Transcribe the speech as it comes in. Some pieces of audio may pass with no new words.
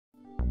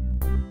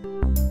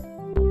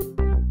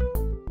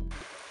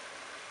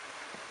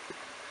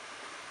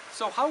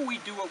So how we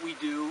do what we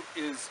do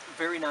is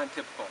very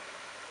non-typical.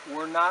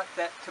 We're not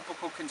that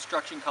typical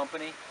construction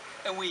company,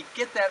 and we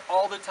get that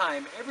all the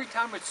time. Every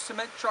time a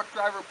cement truck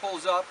driver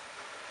pulls up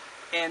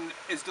and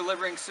is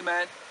delivering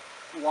cement,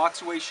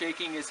 walks away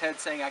shaking his head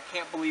saying, I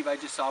can't believe I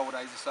just saw what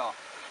I just saw.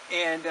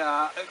 And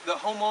the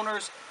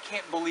homeowners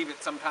can't believe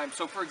it sometimes.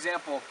 So for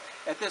example,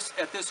 at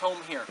this home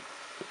here,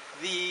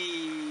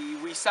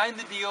 we signed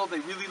the deal, they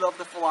really love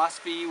the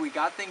philosophy, we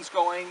got things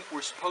going,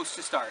 we're supposed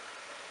to start.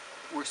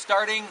 We're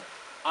starting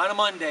on a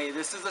Monday,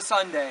 this is a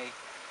Sunday,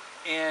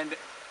 and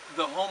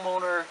the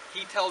homeowner,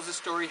 he tells the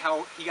story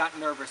how he got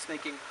nervous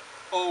thinking,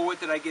 oh, what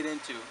did I get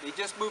into? They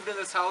just moved in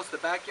this house, the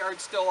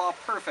backyard's still all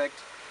perfect,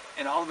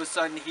 and all of a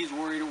sudden he's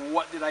worried,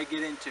 what did I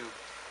get into?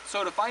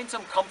 So to find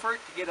some comfort,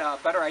 to get a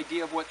better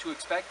idea of what to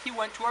expect, he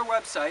went to our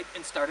website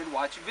and started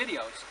watching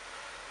videos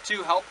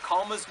to help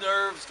calm his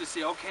nerves, to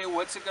see, okay,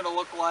 what's it going to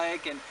look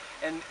like, and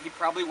he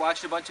probably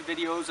watched a bunch of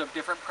videos of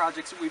different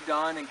projects that we've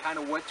done and kind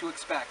of what to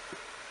expect.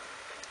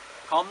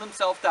 Calmed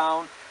himself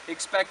down,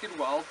 expected,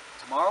 well,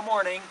 tomorrow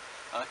morning,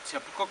 a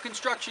typical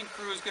construction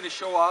crew is going to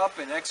show up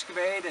and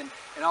excavate, and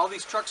all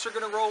these trucks are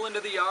going to roll into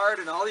the yard,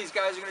 and all these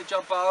guys are going to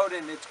jump out,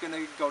 and it's going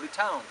to go to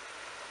town.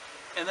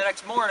 And the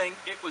next morning,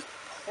 it was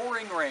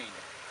pouring rain.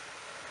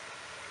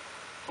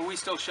 But we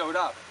still showed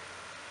up.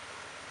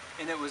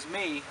 And it was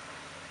me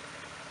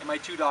and my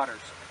two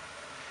daughters.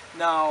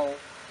 Now,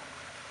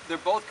 they're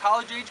both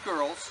college-age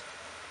girls,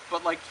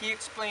 but like he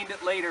explained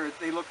it later,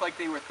 they looked like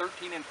they were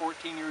 13 and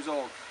 14 years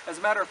old. As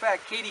a matter of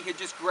fact, Katie had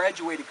just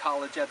graduated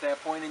college at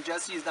that point, and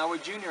Jesse is now a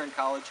junior in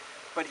college,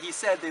 but he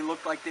said they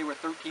looked like they were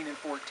 13 and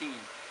 14.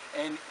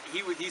 And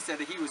he said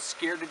that he was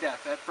scared to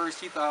death. At first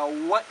he thought,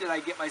 oh, what did I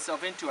get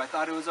myself into? I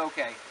thought it was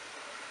okay.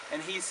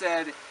 And he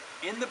said,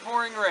 in the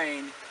pouring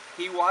rain,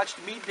 he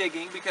watched me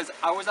digging because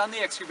I was on the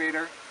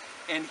excavator,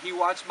 and he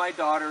watched my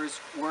daughters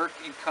work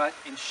and cut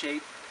and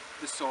shape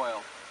the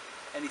soil.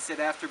 And he said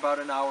after about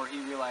an hour, he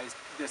realized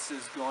this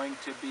is going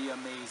to be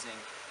amazing.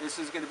 This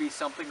is going to be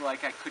something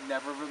like I could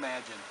never have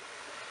imagined.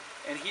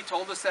 And he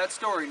told us that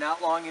story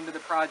not long into the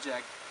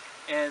project.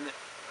 And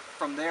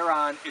from there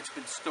on, it's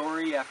been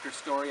story after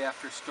story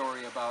after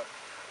story about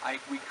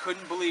we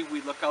couldn't believe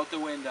we'd look out the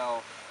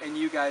window and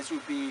you guys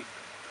would be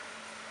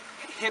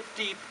hip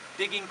deep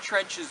digging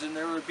trenches, and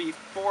there would be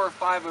 4 or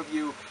 5 of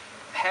you,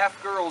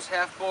 half girls,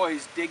 half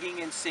boys,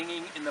 digging and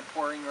singing in the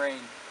pouring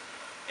rain.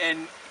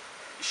 And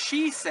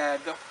she said,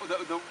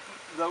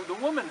 the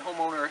woman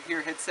homeowner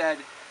here had said,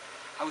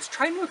 I was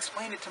trying to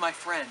explain it to my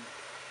friend,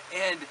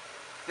 and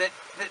that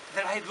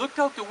I had looked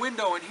out the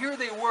window, and here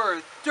they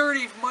were,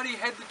 dirty, muddy,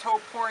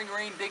 head-to-toe pouring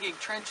rain, digging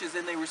trenches,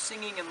 and they were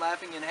singing and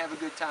laughing and having a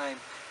good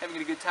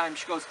time.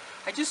 She goes,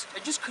 I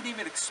just couldn't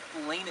even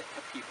explain it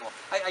to people.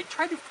 I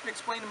tried to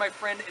explain to my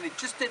friend, and it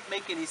just didn't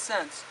make any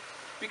sense.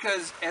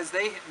 Because, as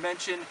they had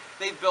mentioned,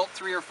 they've built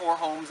 3 or 4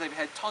 homes, they've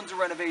had tons of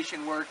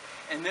renovation work,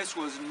 and this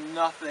was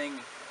nothing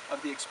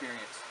of the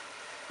experience.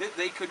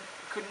 They could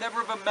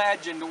never have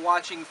imagined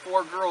watching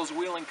 4 girls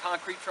wheeling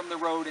concrete from the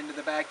road into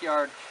the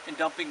backyard and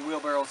dumping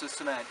wheelbarrows of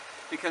cement.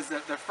 Because the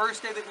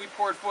first day that we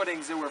poured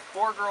footings, there were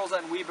 4 girls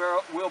on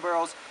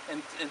wheelbarrows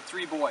and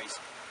 3 boys,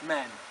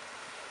 men.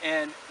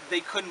 And they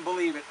couldn't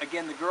believe it.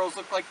 Again, the girls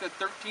looked like they're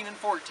 13 and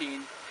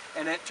 14,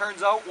 and it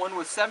turns out one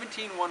was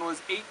 17, one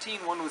was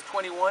 18, one was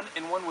 21,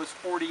 and one was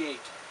 48,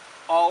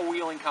 all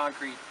wheeling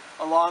concrete,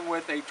 along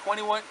with a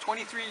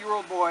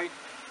 23-year-old boy,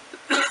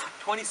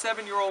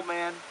 27-year-old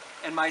man,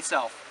 and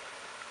myself.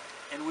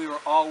 And we were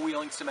all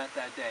wheeling cement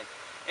that day.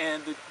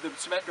 And the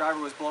cement driver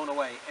was blown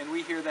away. And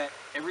we hear that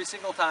every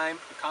single time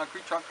the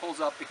concrete truck pulls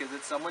up, because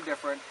it's someone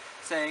different,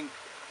 saying,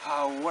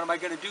 oh, what am I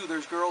going to do?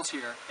 There's girls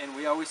here. And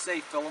we always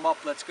say, fill them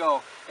up, let's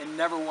go. And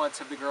never once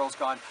have the girls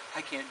gone,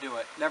 I can't do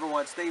it. Never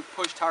once. They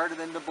pushed harder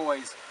than the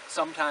boys,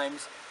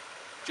 sometimes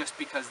just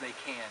because they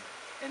can.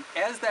 And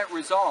as that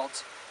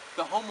results,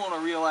 the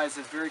homeowner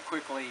realizes very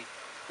quickly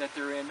that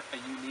they're in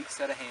a unique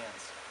set of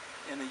hands.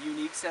 And the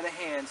unique set of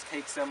hands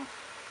takes them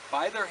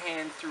by their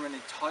hand through an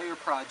entire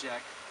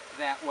project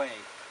that way,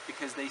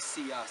 because they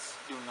see us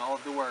doing all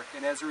of the work.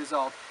 And as a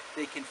result,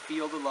 they can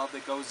feel the love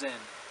that goes in,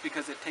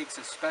 because it takes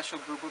a special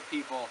group of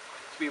people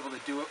to be able to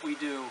do what we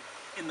do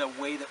in the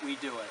way that we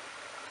do it.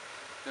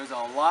 There's a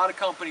lot of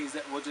companies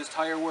that will just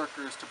hire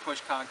workers to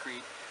push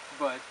concrete,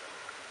 but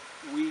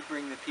we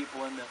bring the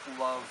people in that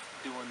love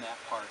doing that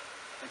part.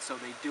 And so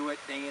they do it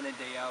day in and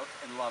day out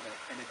and love it.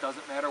 And it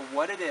doesn't matter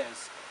what it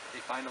is, they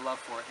find a love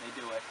for it and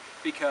they do it,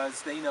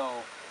 because they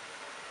know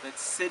that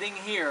sitting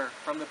here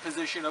from the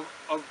position of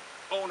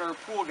owner,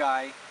 pool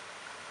guy,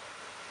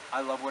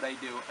 I love what I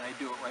do, and I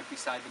do it right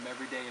beside them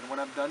every day. And when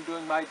I'm done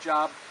doing my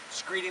job,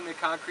 screeding the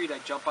concrete, I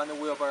jump on the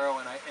wheelbarrow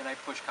and I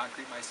push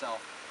concrete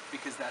myself,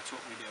 because that's what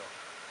we do,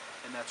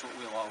 and that's what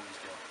we'll always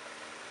do.